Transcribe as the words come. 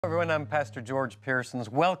Everyone, I'm Pastor George Pearsons.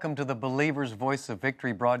 Welcome to the Believer's Voice of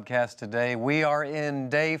Victory broadcast today. We are in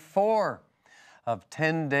day 4 of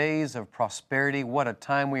 10 days of prosperity. What a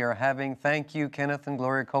time we are having. Thank you, Kenneth and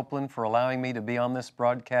Gloria Copeland, for allowing me to be on this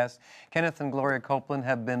broadcast. Kenneth and Gloria Copeland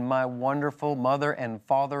have been my wonderful mother and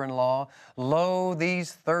father-in-law, lo,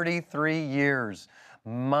 these 33 years.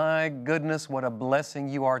 My goodness, what a blessing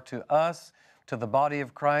you are to us, to the body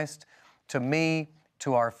of Christ, to me,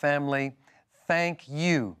 to our family. Thank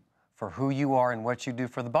you for who you are and what you do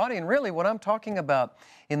for the body. And really what I'm talking about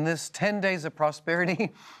in this 10 days of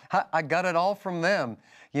prosperity, I got it all from them.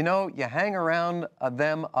 You know, you hang around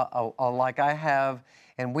them like I have,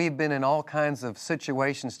 and we've been in all kinds of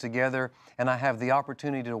situations together, and I have the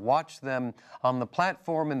opportunity to watch them on the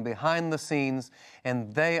platform and behind the scenes,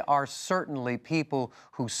 and they are certainly people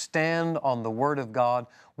who stand on the Word of God.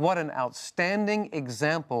 What an outstanding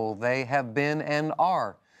example they have been and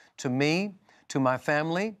are to me, to my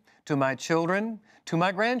family, to my children, to my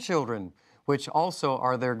grandchildren, which also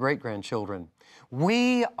are their great-grandchildren.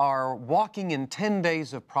 We are walking in 10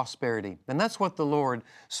 days of prosperity, and that's what the Lord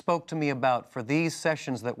spoke to me about for these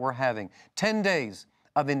sessions that we're having. 10 days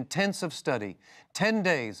of intensive study, 10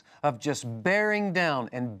 days of just bearing down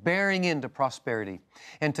and bearing into prosperity.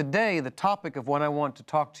 And today, the topic of what I want to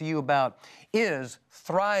talk to you about is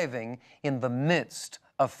thriving in the midst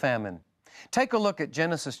of famine. Take a look at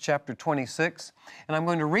Genesis chapter 26, and I'm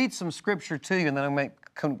going to read some scripture to you, and then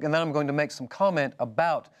I'm going to make some comment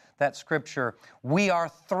about that scripture. We are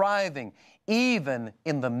thriving even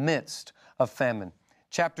in the midst of famine.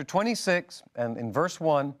 Chapter 26, and in verse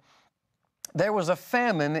 1, there was a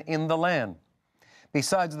famine in the land.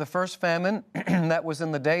 Besides the first famine that was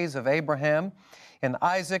in the days of Abraham, and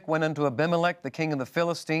Isaac went unto Abimelech, the king of the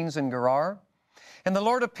Philistines, in Gerar. And the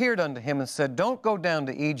Lord appeared unto him and said, Don't go down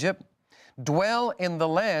to Egypt. Dwell in the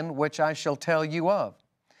land which I shall tell you of.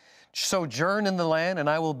 Sojourn in the land, and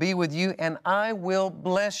I will be with you, and I will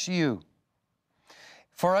bless you.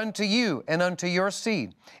 For unto you and unto your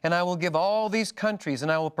seed, and I will give all these countries,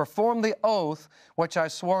 and I will perform the oath which I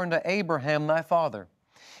swore unto Abraham thy father.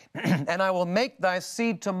 And I will make thy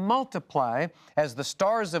seed to multiply as the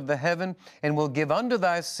stars of the heaven, and will give unto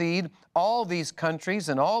thy seed all these countries,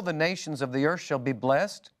 and all the nations of the earth shall be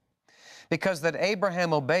blessed. Because that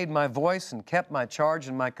Abraham obeyed my voice and kept my charge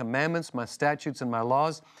and my commandments, my statutes and my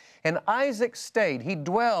laws. And Isaac stayed, he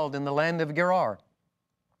dwelled in the land of Gerar.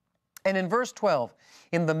 And in verse 12,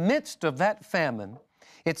 in the midst of that famine,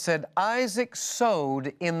 it said, Isaac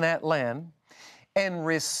sowed in that land and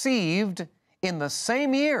received in the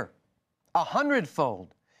same year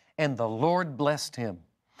 100-fold, and the Lord blessed him.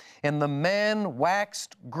 And the man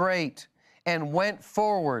waxed great and went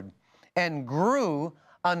forward and grew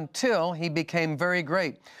until he became very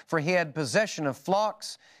great. For he had possession of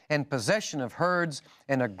flocks and possession of herds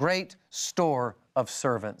and a great store of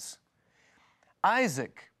servants.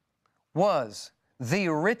 Isaac was the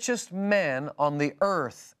richest man on the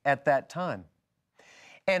earth at that time.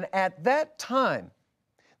 And at that time,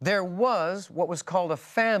 there was what was called a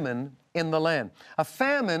famine in the land. A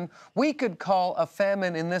famine, we could call a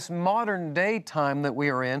famine in this modern day time that we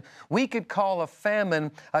are in, we could call a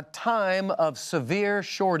famine a time of severe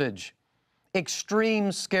shortage,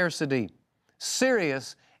 extreme scarcity,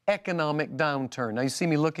 serious economic downturn. Now you see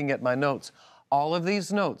me looking at my notes. All of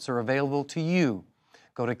these notes are available to you.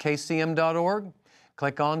 Go to kcm.org,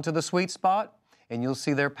 click on to the sweet spot, and you'll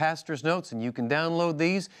see their pastor's notes, and you can download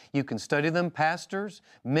these. You can study them. Pastors,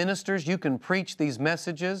 ministers, you can preach these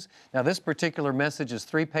messages. Now, this particular message is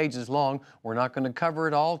 3 pages long. We're not going to cover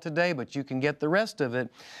it all today, but you can get the rest of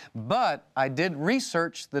it. But I did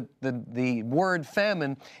research the word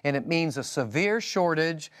famine, and it means a severe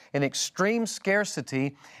shortage, an extreme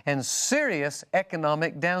scarcity, and serious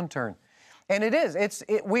economic downturn. And it is.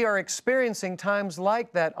 We are experiencing times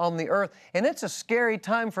like that on the earth, and it's a scary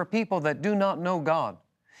time for people that do not know God.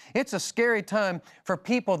 It's a scary time for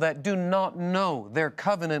people that do not know their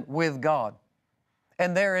covenant with God.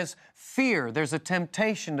 And there is fear. There's a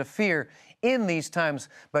temptation to fear in these times.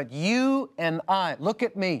 But you and I, look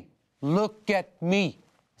at me. Look at me.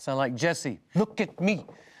 Sound like Jesse. Look at me.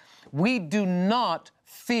 We do not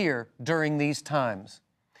fear during these times.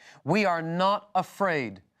 We are not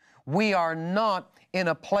afraid. We are not in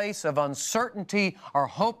a place of uncertainty or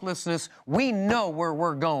hopelessness. We know where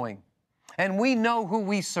we're going, and we know who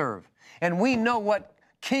we serve, and we know what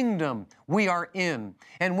kingdom we are in,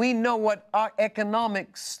 and we know what our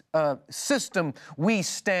economic system we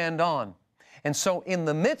stand on. And so in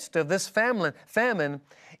the midst of this famine,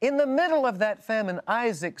 in the middle of that famine,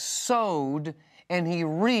 Isaac sowed and he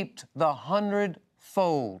reaped the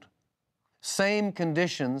 100-fold. Same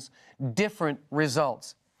conditions, different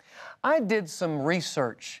results. I did some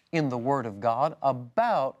research in the Word of God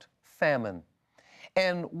about famine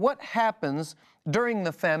and what happens during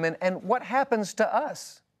the famine and what happens to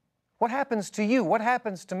us. What happens to you? What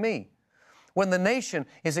happens to me? When the nation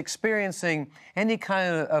is experiencing any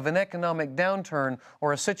kind of an economic downturn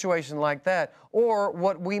or a situation like that, or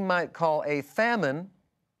what we might call a famine,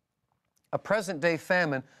 a present-day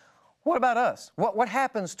famine, what about us? What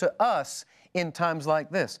happens to us in times like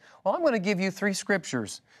this? Well, I'm going to give you 3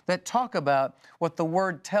 scriptures that talk about what the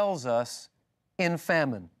Word tells us in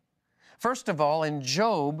famine. First of all, in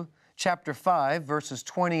Job chapter 5, verses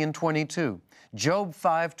 20 and 22. Job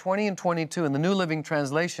 5, 20 and 22, in the New Living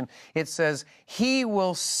Translation, it says, He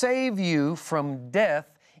will save you from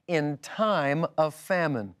death in time of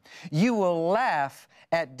famine. You will laugh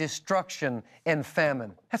at destruction and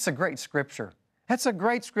famine. That's a great scripture. That's a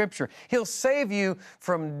great scripture. He'll save you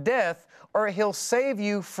from death, or He'll save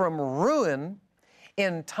you from ruin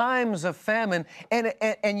in times of famine,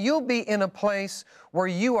 and you'll be in a place where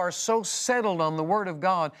you are so settled on the Word of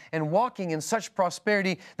God and walking in such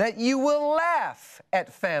prosperity that you will laugh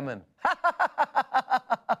at famine.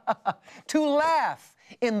 To laugh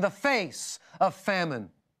in the face of famine.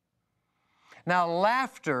 Now,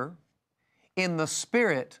 laughter in the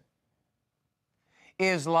Spirit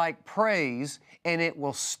is like praise, and it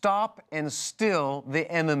will stop and still the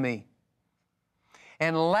enemy.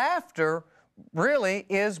 And laughter really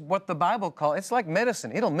is what the Bible calls, it's like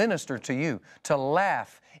medicine. It'll minister to you to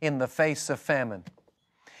laugh in the face of famine.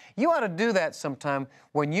 You ought to do that sometime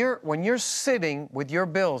when you're sitting with your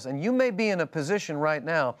bills, and you may be in a position right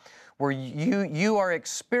now where you are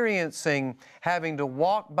experiencing having to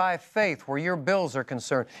walk by faith where your bills are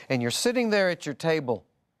concerned, and you're sitting there at your table,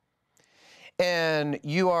 and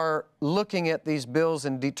you are looking at these bills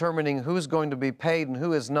and determining who's going to be paid and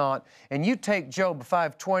who is not, and you take Job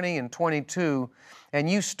 5:20 and 22, and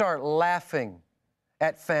you start laughing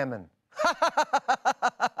at famine.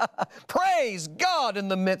 Praise God in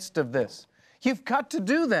the midst of this. You've got to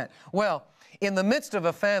do that. Well, in the midst of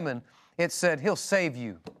a famine, it said He'll save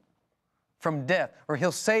you from death, or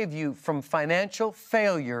He'll save you from financial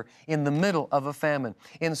failure in the middle of a famine.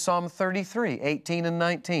 In Psalm 33, 18 and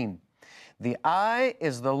 19, the eye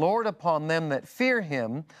is the Lord upon them that fear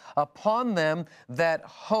Him, upon them that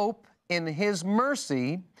hope in His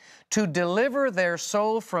mercy, to deliver their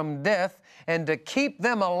soul from death and to keep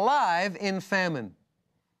them alive in famine.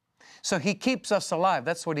 So He keeps us alive.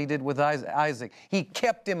 That's what He did with Isaac. He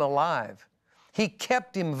kept him alive. He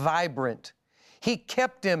kept him vibrant. He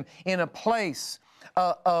kept him in a place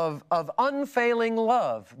of unfailing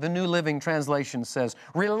love, the New Living Translation says,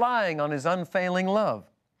 relying on His unfailing love.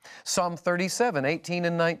 Psalm 37, 18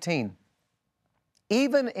 and 19.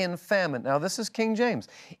 Even in famine, now this is King James,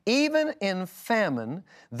 even in famine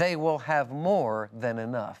they will have more than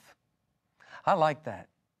enough. I like that.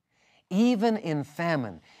 Even in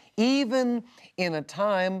famine, even in a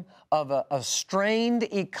time of a strained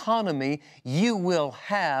economy, you will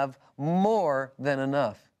have more than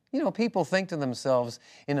enough. You know, people think to themselves,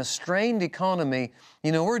 in a strained economy,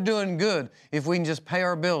 you know, we're doing good if we can just pay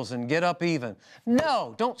our bills and get up even.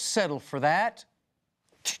 No, don't settle for that.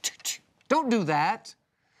 Don't do that.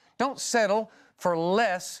 Don't settle for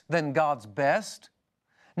less than God's best.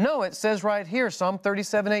 No, it says right here, Psalm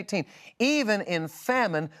 37, 18, even in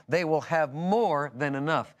famine, they will have more than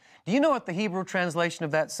enough. Do you know what the Hebrew translation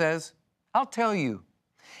of that says? I'll tell you.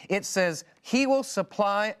 It says, He will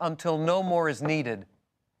supply until no more is needed.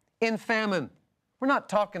 In famine. We're not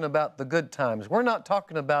talking about the good times. We're not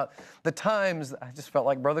talking about the times, I just felt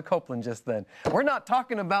like Brother Copeland just then. We're not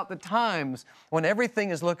talking about the times when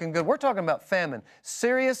everything is looking good. We're talking about famine,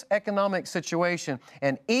 serious economic situation,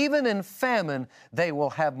 and even in famine, they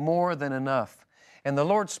will have more than enough. And the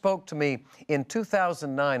Lord spoke to me in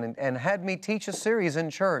 2009 and had me teach a series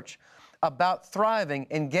in church about thriving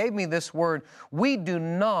and gave me this word: we do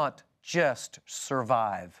not just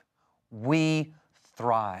survive, we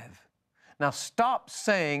thrive. Now stop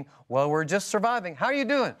saying, well, we're just surviving. How are you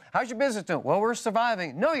doing? How's your business doing? Well, we're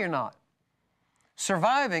surviving. No, you're not.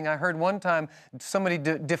 Surviving, I heard one time somebody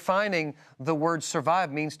defining the word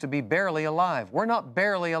survive means to be barely alive. We're not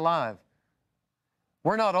barely alive.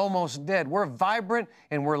 We're not almost dead. We're vibrant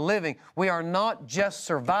and we're living. We are not just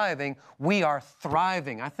surviving, we are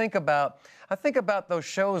thriving. I think about those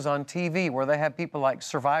shows on TV where they have people like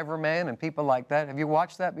Survivor Man and people like that. Have you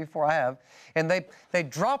watched that before? I have. And they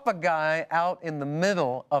drop a guy out in the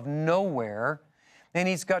middle of nowhere, and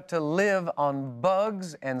he's got to live on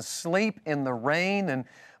bugs and sleep in the rain, and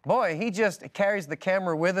boy, he just carries the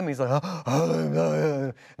camera with him. He's like,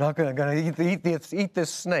 not gonna eat this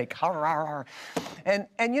snake.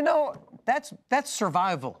 And you know, that's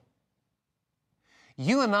survival.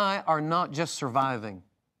 you and I are not just surviving.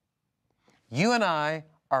 You and I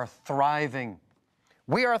are thriving.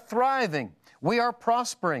 We are thriving. We are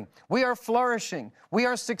prospering. We are flourishing. We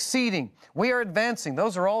are succeeding. We are advancing.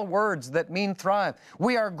 Those are all words that mean thrive.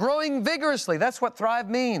 We are growing vigorously. That's what thrive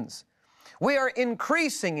means. We are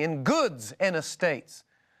increasing in goods and estates.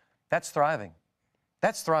 That's thriving.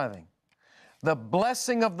 That's thriving. The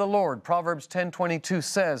blessing of the Lord, Proverbs 10:22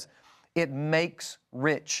 says, it makes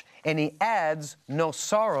rich, and He adds no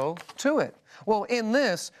sorrow to it. Well, in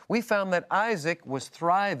this, we found that Isaac was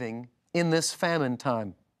thriving in this famine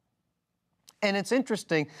time. And it's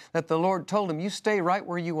interesting that the Lord told him, you stay right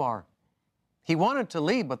where you are. He wanted to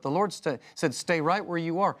leave, but the Lord said, stay right where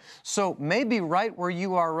you are. So maybe right where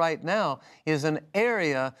you are right now is an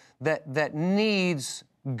area that needs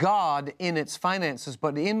God in its finances,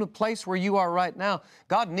 but in the place where you are right now,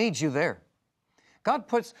 God needs you there.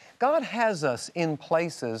 God has us in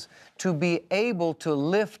places to be able to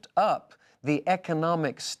lift up the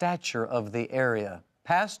economic stature of the area.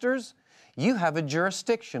 Pastors, you have a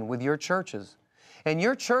jurisdiction with your churches. And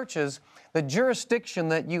your churches, the jurisdiction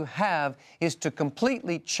that you have is to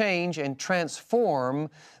completely change and transform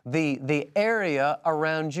the area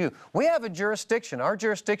around you. We have a jurisdiction. Our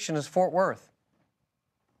jurisdiction is Fort Worth.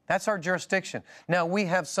 That's our jurisdiction. Now, we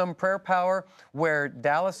have some prayer power where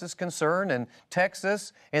Dallas is concerned and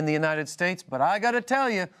Texas and the United States, but I got to tell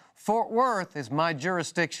you, Fort Worth is my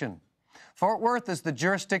jurisdiction. Fort Worth is the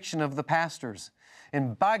jurisdiction of the pastors.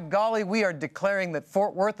 And by golly, we are declaring that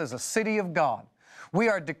Fort Worth is a city of God. We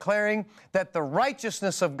are declaring that the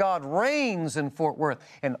righteousness of God reigns in Fort Worth,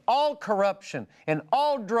 and all corruption and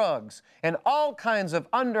all drugs and all kinds of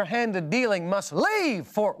underhanded dealing must leave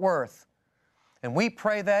Fort Worth. And we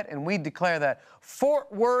pray that and we declare that.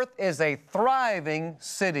 Fort Worth is a thriving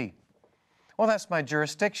city. Well, that's my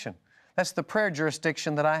jurisdiction. That's the prayer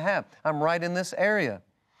jurisdiction that I have. I'm right in this area.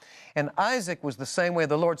 And Isaac was the same way.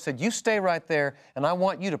 The Lord said, you stay right there, and I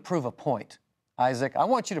want you to prove a point. Isaac, I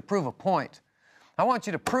want you to prove a point. I want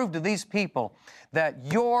you to prove to these people that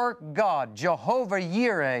your God, Jehovah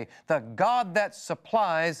Yireh, the God that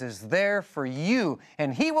supplies, is there for you,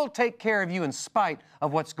 and He will take care of you in spite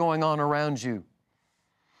of what's going on around you.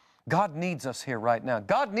 God needs us here right now.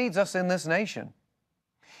 God needs us in this nation.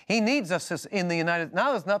 He needs us in the United States.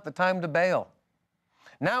 Now is not the time to bail.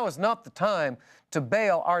 Now is not the time to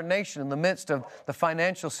bail our nation in the midst of the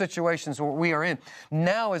financial situations we are in.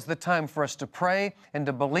 Now is the time for us to pray and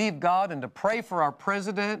to believe God and to pray for our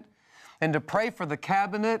president and to pray for the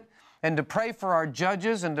cabinet and to pray for our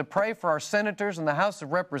judges and to pray for our senators in the House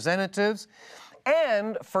of Representatives,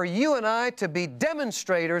 and for you and I to be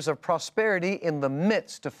demonstrators of prosperity in the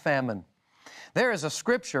midst of famine. There is a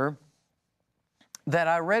scripture that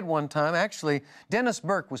I read one time. Actually, Dennis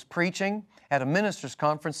Burke was preaching at a minister's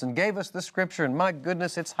conference and gave us this scripture, and my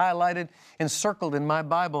goodness, it's highlighted and circled in my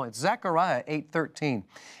Bible. It's Zechariah 8:13.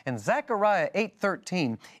 And Zechariah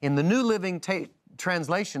 8:13 in the New Living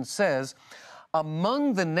Translation says,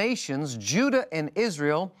 among the nations, Judah and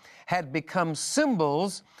Israel had become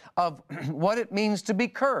symbols of what it means to be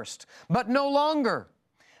cursed, but no longer.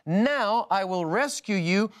 Now I will rescue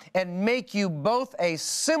you and make you both a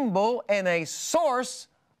symbol and a source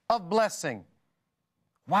of blessing.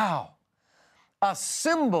 Wow. A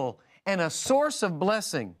symbol and a source of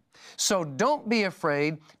blessing. So don't be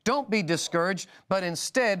afraid, don't be discouraged, but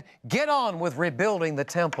instead get on with rebuilding the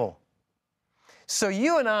temple. So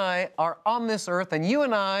you and I are on this earth, and you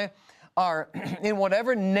and I are in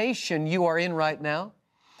whatever nation you are in right now.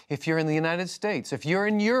 If you're in the United States, if you're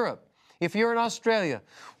in Europe, if you're in Australia,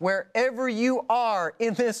 wherever you are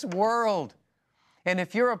in this world, and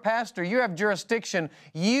if you're a pastor, you have jurisdiction,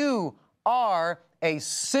 you are a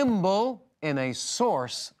symbol and a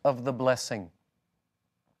source of the blessing.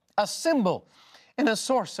 A symbol and a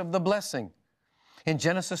source of the blessing. In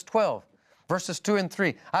Genesis 12, verses 2 and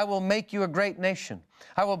 3, I will make you a great nation.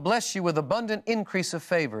 I will bless you with abundant increase of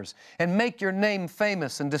favors and make your name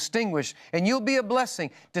famous and distinguished, and you'll be a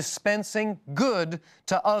blessing, dispensing good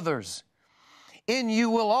to others. In you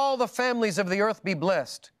will all the families of the earth be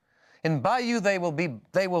blessed, and by you they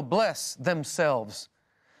will bless themselves.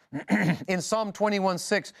 In Psalm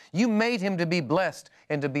 21:6, you made him to be blessed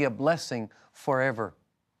and to be a blessing forever.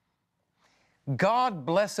 God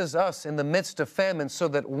blesses us in the midst of famine so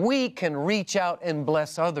that we can reach out and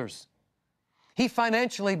bless others. He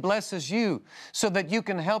financially blesses you so that you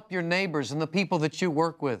can help your neighbors and the people that you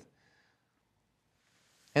work with.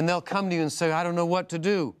 And they'll come to you and say, I don't know what to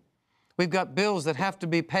do. We've got bills that have to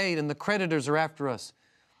be paid and the creditors are after us.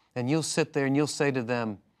 And you'll sit there and you'll say to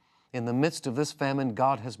them, in the midst of this famine,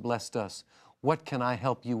 God has blessed us. What can I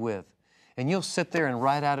help you with? and you'll sit there and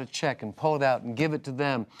write out a check and pull it out and give it to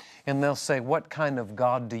them, and they'll say, what kind of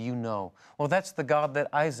God do you know? Well, that's the God that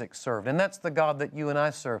Isaac served, and that's the God that you and I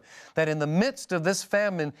serve. That in the midst of this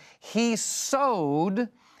famine, he sowed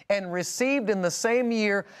and received in the same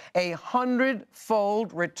year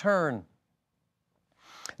 100-fold return.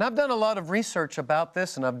 Now, I've done a lot of research about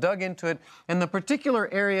this, and I've dug into it, and the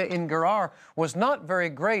particular area in Gerar was not very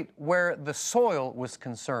great where the soil was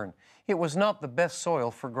concerned. It was not the best soil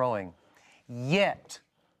for growing. Yet,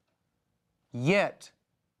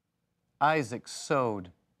 Isaac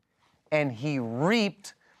sowed, and he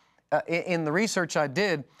reaped, in the research I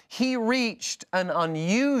did, he reached an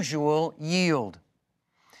unusual yield.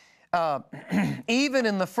 Even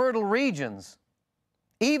in the fertile regions,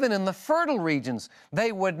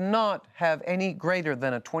 they would not have any greater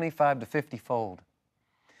than a 25 to 50-fold.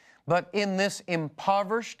 But in this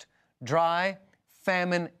impoverished, dry,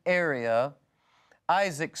 famine area,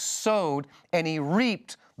 Isaac sowed and he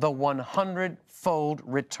reaped the 100-fold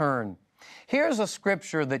return. Here's a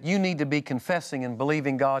scripture that you need to be confessing and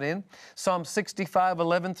believing God in. Psalm 65,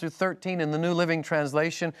 11 through 13 in the New Living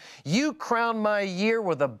Translation. You crown my year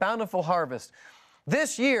with a bountiful harvest.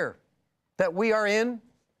 This year that we are in,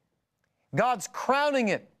 God's crowning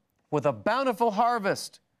it with a bountiful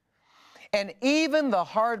harvest. And even the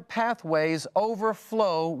hard pathways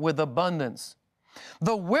overflow with abundance.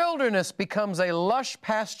 The wilderness becomes a lush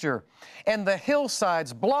pasture, and the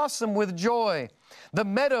hillsides blossom with joy. The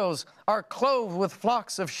meadows are clothed with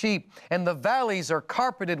flocks of sheep, and the valleys are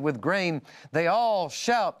carpeted with grain. They all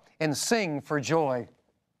shout and sing for joy.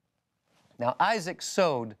 Now Isaac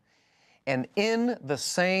sowed, and in the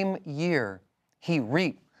same year he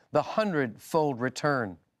reaped the 100-fold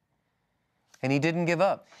return. And he didn't give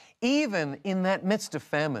up, even in that midst of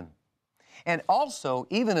famine. And also,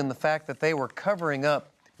 even in the fact that they were covering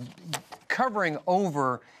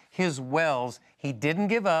over his wells, he didn't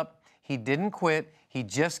give up, he didn't quit, he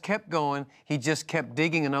just kept going, he just kept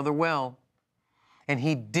digging another well. And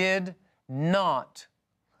he did not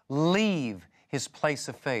leave his place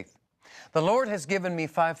of faith. The Lord has given me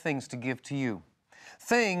 5 things to give to you.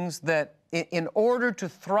 Things that, in order to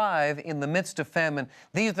thrive in the midst of famine,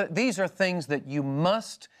 these are things that you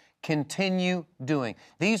must continue doing.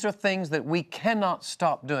 These are things that we cannot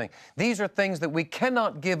stop doing. These are things that we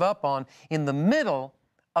cannot give up on in the middle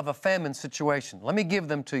of a famine situation. Let me give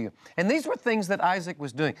them to you. And these were things that Isaac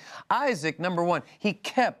was doing. Isaac, number 1, he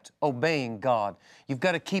kept obeying God. You've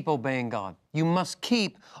got to keep obeying God. You must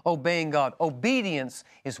keep obeying God. Obedience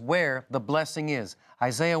is where the blessing is.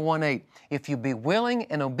 Isaiah 1:8, if you be willing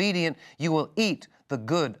and obedient, you will eat the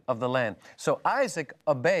good of the land. So Isaac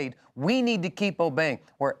obeyed. We need to keep obeying.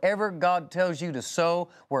 Wherever God tells you to sow,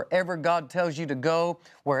 wherever God tells you to go,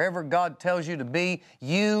 wherever God tells you to be,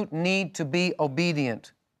 you need to be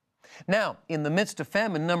obedient. Now, in the midst of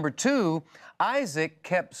famine, number 2, Isaac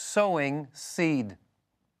kept sowing seed.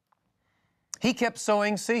 He kept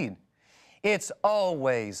sowing seed. It's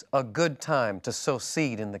always a good time to sow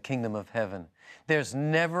seed in the kingdom of heaven. There's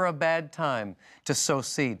never a bad time to sow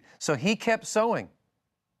seed. So he kept sowing.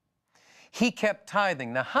 He kept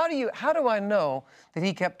tithing. Now, how do I know that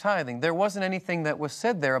he kept tithing? There wasn't anything that was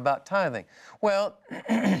said there about tithing. Well,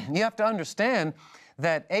 you have to understand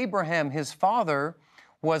that Abraham, his father,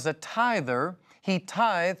 was a tither. He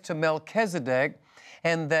tithed to Melchizedek,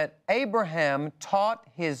 and that Abraham taught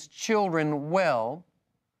his children well.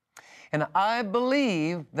 And I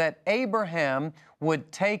believe that Abraham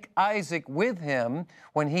would take Isaac with him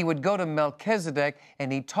when he would go to Melchizedek,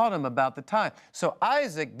 and he taught him about the tithe. So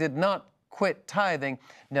Isaac did not quit tithing.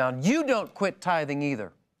 Now, you don't quit tithing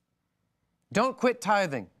either. Don't quit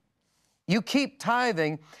tithing. You keep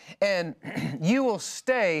tithing, and you will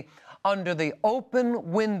stay under the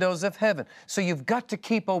open windows of heaven. So you've got to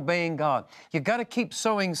keep obeying God. You've got to keep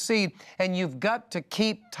sowing seed, and you've got to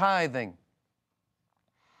keep tithing.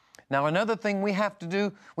 Now, another thing we have to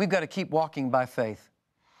do, we've got to keep walking by faith.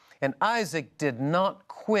 And Isaac did not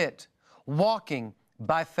quit walking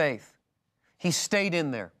by faith. He stayed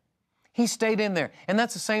in there. He stayed in there. And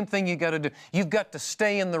that's the same thing you got to do. You've got to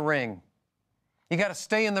stay in the ring. You got to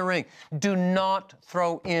stay in the ring. Do not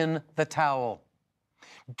throw in the towel.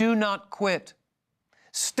 Do not quit.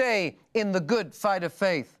 Stay in the good fight of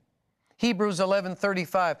faith. Hebrews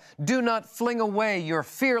 11:35, do not fling away your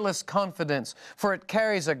fearless confidence, for it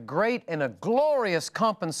carries a great and a glorious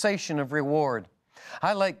compensation of reward.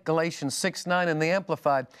 I like Galatians 6:9 in the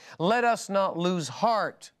Amplified. Let us not lose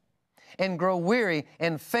heart and grow weary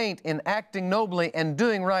and faint in acting nobly and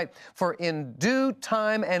doing right, for in due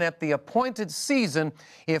time and at the appointed season,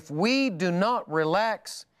 if we do not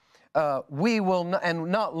relax, we will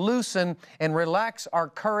not loosen and relax our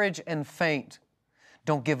courage and faint.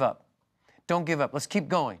 Don't give up. Don't give up. Let's keep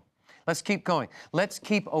going. Let's keep going. Let's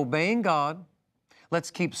keep obeying God. Let's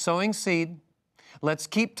keep sowing seed. Let's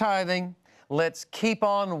keep tithing. Let's keep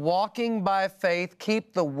on walking by faith.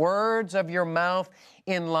 Keep the words of your mouth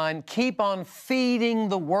in line. Keep on feeding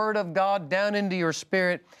the Word of God down into your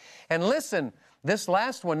spirit. And listen, this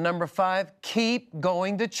last one, number 5, keep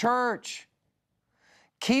going to church.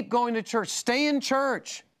 Keep going to church. Stay in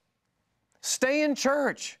church. Stay in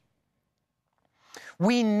church.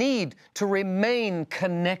 We need to remain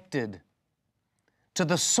connected to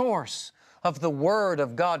the source of the Word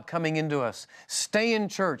of God coming into us. Stay in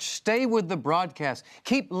church. Stay with the broadcast.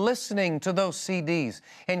 Keep listening to those CDs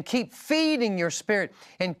and keep feeding your spirit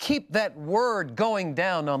and keep that Word going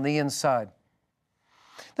down on the inside.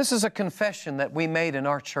 This is a confession that we made in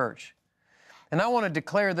our church. And I want to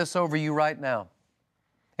declare this over you right now.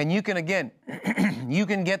 And you can, again, you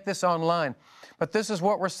can get this online. But this is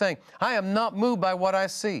what we're saying. I am not moved by what I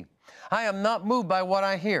see. I am not moved by what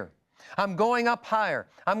I hear. I'm going up higher.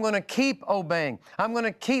 I'm going to keep obeying. I'm going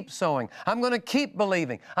to keep sowing. I'm going to keep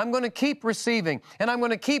believing. I'm going to keep receiving. And I'm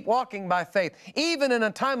going to keep walking by faith. Even in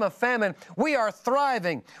a time of famine, we are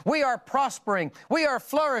thriving. We are prospering. We are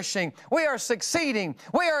flourishing. We are succeeding.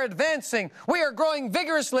 We are advancing. We are growing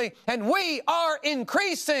vigorously. And we are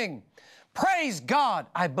increasing. Praise God.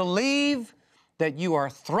 I believe that you are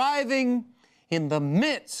thriving in the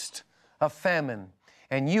midst of famine.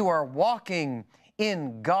 And you are walking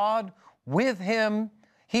in God with Him.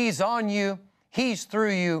 He's on you. He's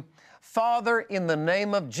through you. Father, in the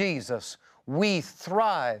name of Jesus, we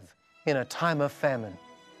thrive in a time of famine.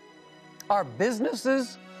 Our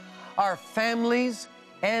businesses, our families,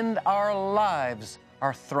 and our lives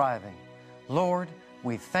are thriving. Lord,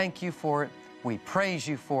 we thank you for it. We praise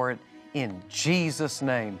you for it in Jesus'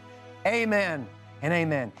 name. Amen and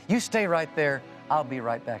amen. You stay right there. I'll be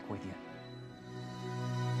right back with you.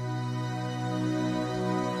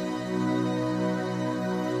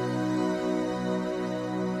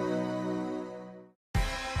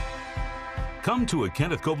 Come to a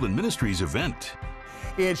Kenneth Copeland Ministries event.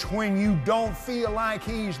 It's when you don't feel like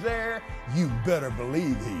He's there, you better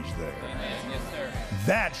believe He's there. Yes, sir.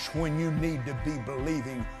 That's when you need to be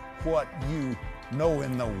believing what you know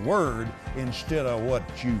in the Word instead of what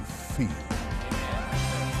you feel.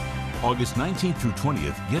 August 19th through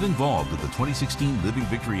 20th, get involved at the 2016 Living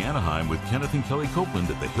Victory Anaheim with Kenneth and Kelly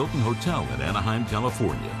Copeland at the Hilton Hotel in Anaheim,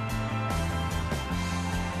 California.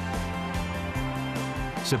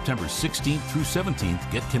 September 16th through 17th,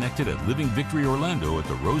 get connected at Living Victory Orlando at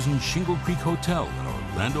the Rosen Shingle Creek Hotel in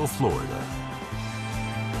Orlando, Florida.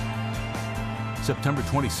 September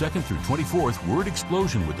 22nd through 24th, Word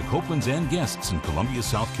Explosion with the Copelands and guests in Columbia,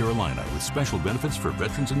 South Carolina, with special benefits for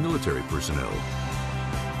veterans and military personnel.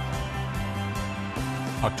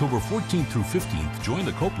 October 14th through 15th, join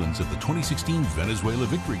the Copelands at the 2016 Venezuela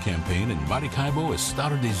Victory Campaign in Maracaibo,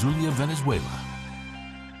 Estado de Zulia, Venezuela.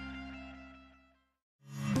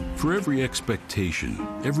 For every expectation,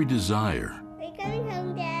 every desire, Are you coming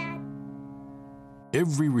home, Dad?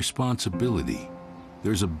 every responsibility,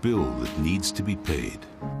 there's a bill that needs to be paid.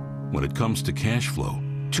 When it comes to cash flow,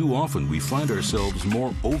 too often we find ourselves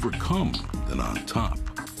more overcome than on top.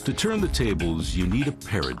 To turn the tables, you need a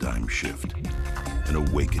paradigm shift, an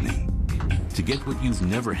awakening. To get what you've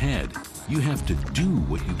never had, you have to do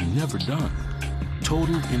what you've never done.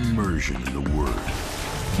 Total immersion in the Word.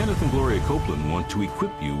 Kenneth and Gloria Copeland want to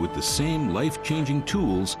equip you with the same life-changing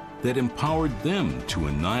tools that empowered them to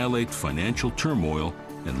annihilate financial turmoil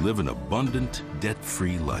and live an abundant,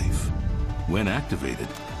 debt-free life. When activated,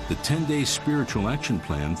 the 10-day spiritual action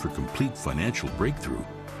plan for complete financial breakthrough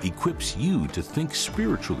equips you to think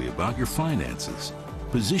spiritually about your finances,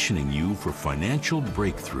 positioning you for financial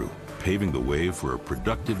breakthrough, paving the way for a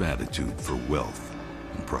productive attitude for wealth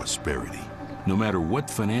and prosperity. No matter what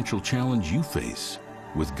financial challenge you face,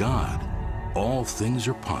 with God, all things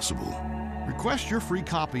are possible. Request your free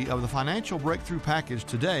copy of the Financial Breakthrough Package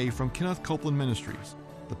today from Kenneth Copeland Ministries.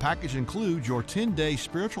 The package includes your 10-day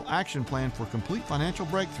spiritual action plan for complete financial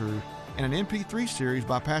breakthrough and an MP3 series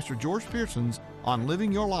by Pastor George Pearsons on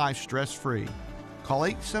living your life stress-free. Call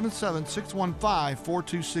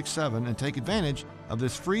 877-615-4267 and take advantage of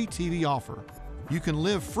this free TV offer. You can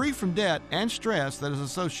live free from debt and stress that is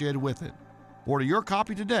associated with it. Order your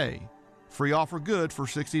copy today. Free offer good for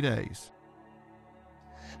 60 days.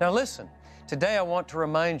 Now listen, Today I want to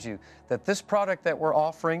remind you that this product that we're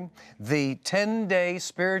offering, the 10-day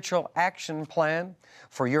spiritual action plan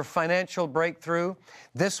for your financial breakthrough,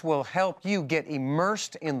 this will help you get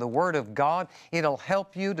immersed in the Word of God. It'll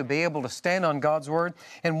help you to be able to stand on God's Word.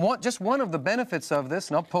 And just one of the benefits of this,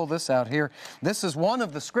 and I'll pull this out here, this is one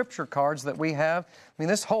of the scripture cards that we have. I mean,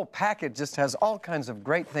 this whole package just has all kinds of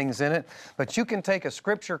great things in it, but you can take a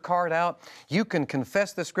scripture card out. You can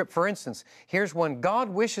confess the script. For instance, here's one: God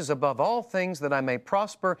wishes above all things that I may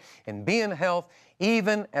prosper and be in health,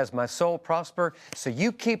 even as my soul prosper. So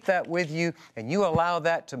you keep that with you and you allow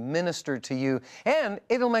that to minister to you. And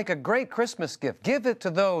it'll make a great Christmas gift. Give it to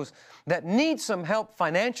those that need some help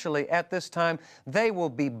financially at this time. They will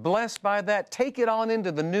be blessed by that. Take it on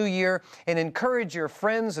into the new year and encourage your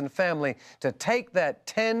friends and family to take that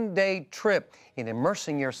 10-day trip in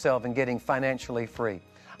immersing yourself in getting financially free.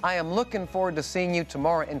 I am looking forward to seeing you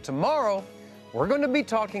tomorrow. And tomorrow, we're going to be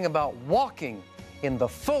talking about walking in the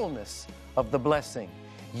fullness of the blessing.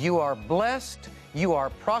 You are blessed, you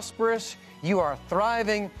are prosperous, you are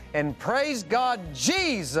thriving, and praise God,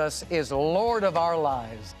 Jesus is Lord of our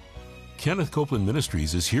lives. Kenneth Copeland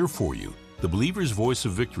Ministries is here for you. The Believer's Voice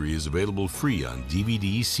of Victory is available free on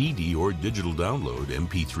DVD, CD, or digital download,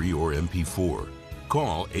 MP3 or MP4.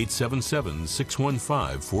 Call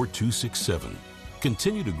 877-615-4267.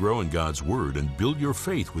 Continue to grow in God's Word and build your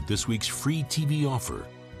faith with this week's free TV offer.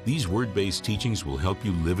 These word-based teachings will help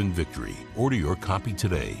you live in victory. Order your copy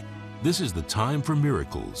today. This is the time for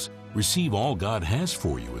miracles. Receive all God has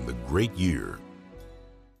for you in the great year.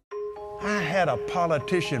 I had a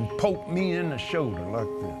politician poke me in the shoulder like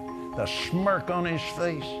the smirk on his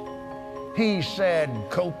face. He said,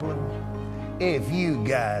 "Copeland, if you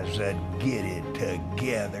guys would get it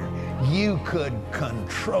together, you could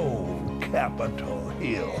control Capitol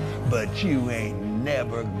Hill, but you ain't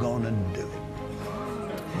never gonna do it."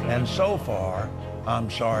 And so far, I'm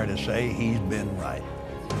sorry to say, he's been right.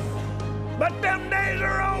 But them days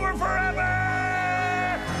are over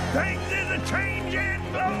forever! Things is a-changing,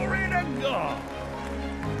 glory to God!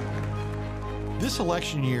 This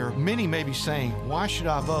election year, many may be saying, why should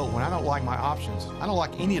I vote when I don't like my options? I don't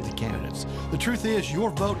like any of the candidates. The truth is, your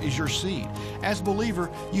vote is your seed. As a believer,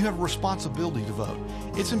 you have a responsibility to vote.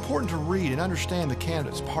 It's important to read and understand the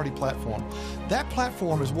candidate's party platform. That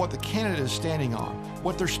platform is what the candidate is standing on,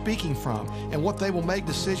 what they're speaking from, and what they will make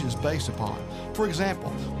decisions based upon. For example,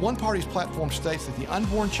 one party's platform states that the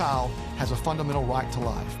unborn child has a fundamental right to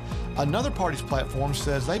life. Another party's platform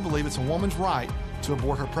says they believe it's a woman's right to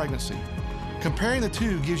abort her pregnancy. Comparing the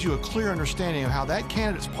two gives you a clear understanding of how that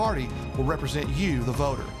candidate's party will represent you, the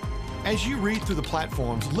voter. As you read through the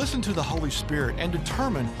platforms, listen to the Holy Spirit and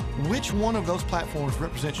determine which one of those platforms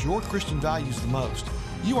represents your Christian values the most.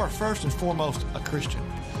 You are first and foremost a Christian.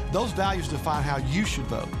 Those values define how you should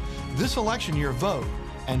vote. This election year, vote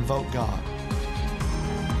and vote God.